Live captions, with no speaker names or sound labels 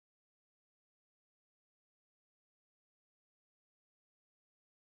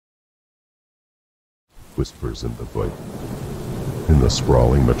whispers in the void. In the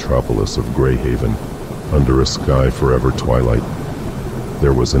sprawling metropolis of Greyhaven, under a sky forever twilight,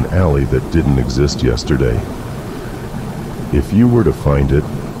 there was an alley that didn't exist yesterday. If you were to find it,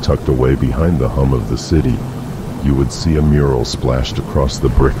 tucked away behind the hum of the city, you would see a mural splashed across the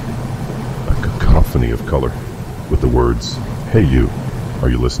brick, a cacophony of color, with the words, "Hey you, are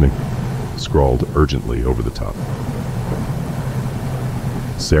you listening?" scrawled urgently over the top.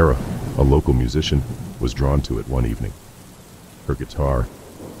 Sarah, a local musician, was drawn to it one evening. Her guitar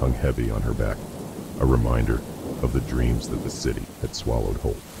hung heavy on her back, a reminder of the dreams that the city had swallowed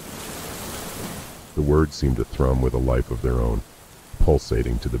whole. The words seemed to thrum with a life of their own,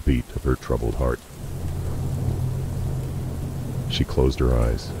 pulsating to the beat of her troubled heart. She closed her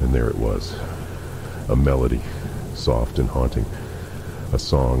eyes, and there it was, a melody, soft and haunting, a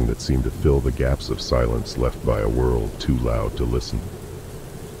song that seemed to fill the gaps of silence left by a world too loud to listen.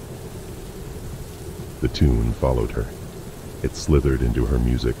 The tune followed her. It slithered into her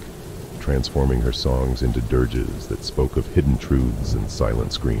music, transforming her songs into dirges that spoke of hidden truths and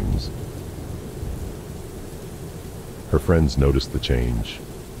silent screams. Her friends noticed the change,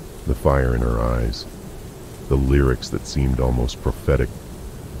 the fire in her eyes, the lyrics that seemed almost prophetic,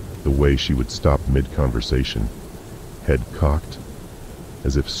 the way she would stop mid-conversation, head cocked,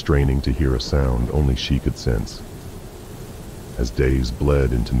 as if straining to hear a sound only she could sense. As days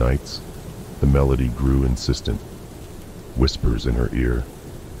bled into nights, the melody grew insistent. Whispers in her ear,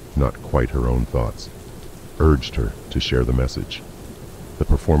 not quite her own thoughts, urged her to share the message. The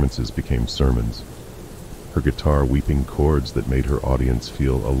performances became sermons, her guitar weeping chords that made her audience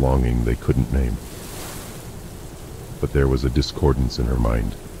feel a longing they couldn't name. But there was a discordance in her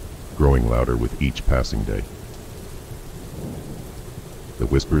mind, growing louder with each passing day. The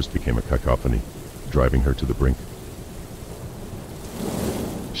whispers became a cacophony, driving her to the brink.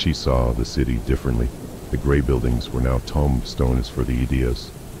 She saw the city differently. The gray buildings were now tombstones for the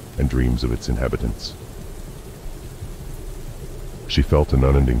ideas and dreams of its inhabitants. She felt an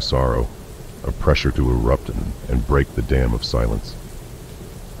unending sorrow, a pressure to erupt and break the dam of silence.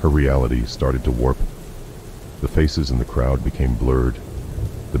 Her reality started to warp. The faces in the crowd became blurred.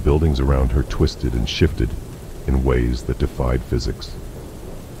 The buildings around her twisted and shifted in ways that defied physics.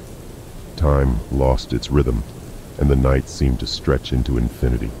 Time lost its rhythm, and the night seemed to stretch into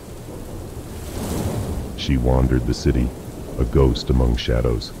infinity. She wandered the city, a ghost among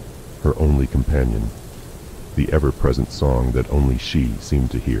shadows, her only companion, the ever-present song that only she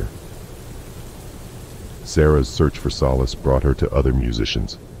seemed to hear. Sarah's search for solace brought her to other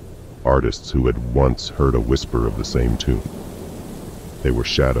musicians, artists who had once heard a whisper of the same tune. They were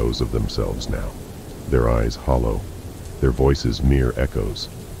shadows of themselves now, their eyes hollow, their voices mere echoes.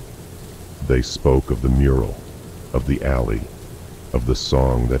 They spoke of the mural, of the alley, of the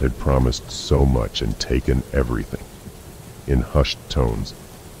song that had promised so much and taken everything. In hushed tones,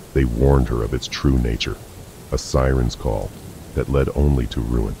 they warned her of its true nature, a siren's call that led only to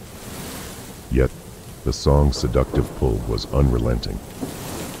ruin. Yet, the song's seductive pull was unrelenting.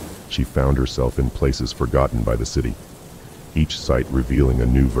 She found herself in places forgotten by the city, each site revealing a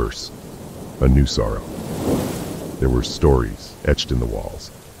new verse, a new sorrow. There were stories etched in the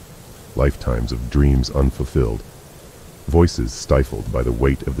walls, lifetimes of dreams unfulfilled, voices stifled by the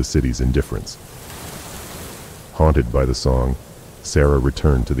weight of the city's indifference. Haunted by the song, Sarah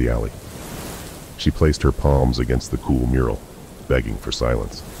returned to the alley. She placed her palms against the cool mural, begging for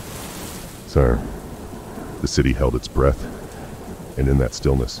silence. "Sir," the city held its breath, and in that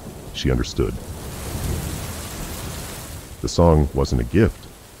stillness, she understood. The song wasn't a gift,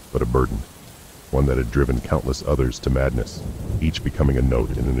 but a burden, one that had driven countless others to madness, each becoming a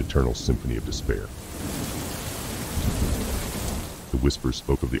note in an eternal symphony of despair. The whispers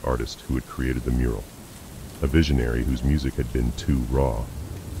spoke of the artist who had created the mural, a visionary whose music had been too raw,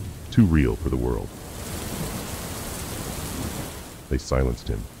 too real for the world. They silenced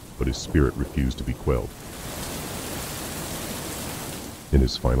him, but his spirit refused to be quelled. In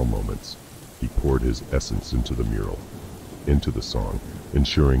his final moments, he poured his essence into the mural, into the song,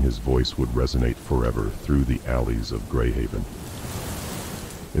 ensuring his voice would resonate forever through the alleys of Greyhaven.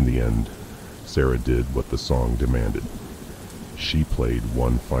 In the end, Sarah did what the song demanded. She played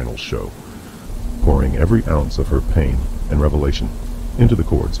one final show, pouring every ounce of her pain and revelation into the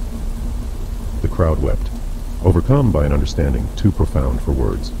chords. The crowd wept, overcome by an understanding too profound for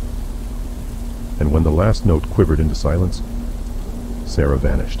words. And when the last note quivered into silence, Sarah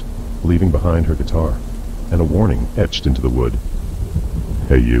vanished, leaving behind her guitar and a warning etched into the wood.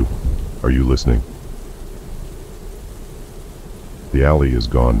 "Hey you, are you listening?" The alley is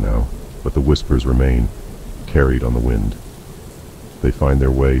gone now, but the whispers remain, carried on the wind. They find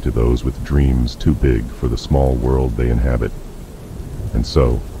their way to those with dreams too big for the small world they inhabit. And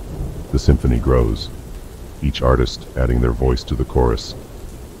so, the symphony grows, each artist adding their voice to the chorus,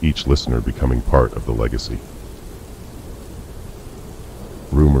 each listener becoming part of the legacy.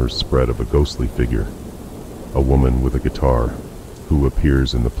 Rumors spread of a ghostly figure, a woman with a guitar, who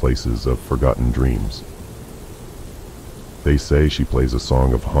appears in the places of forgotten dreams. They say she plays a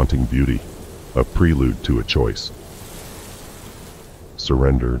song of haunting beauty, a prelude to a choice.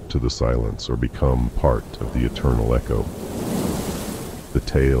 Surrender to the silence or become part of the eternal echo. The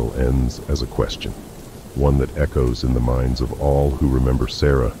tale ends as a question, one that echoes in the minds of all who remember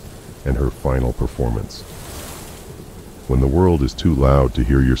Sarah and her final performance. When the world is too loud to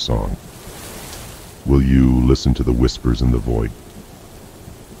hear your song, will you listen to the whispers in the void?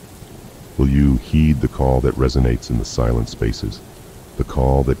 Will you heed the call that resonates in the silent spaces, the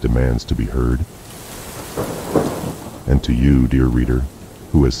call that demands to be heard? And to you, dear reader,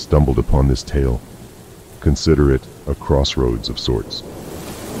 who has stumbled upon this tale, consider it a crossroads of sorts.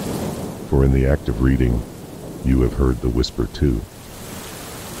 For in the act of reading, you have heard the whisper too.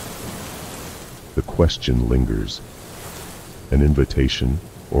 The question lingers, an invitation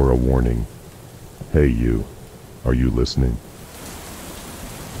or a warning. Hey you, are you listening?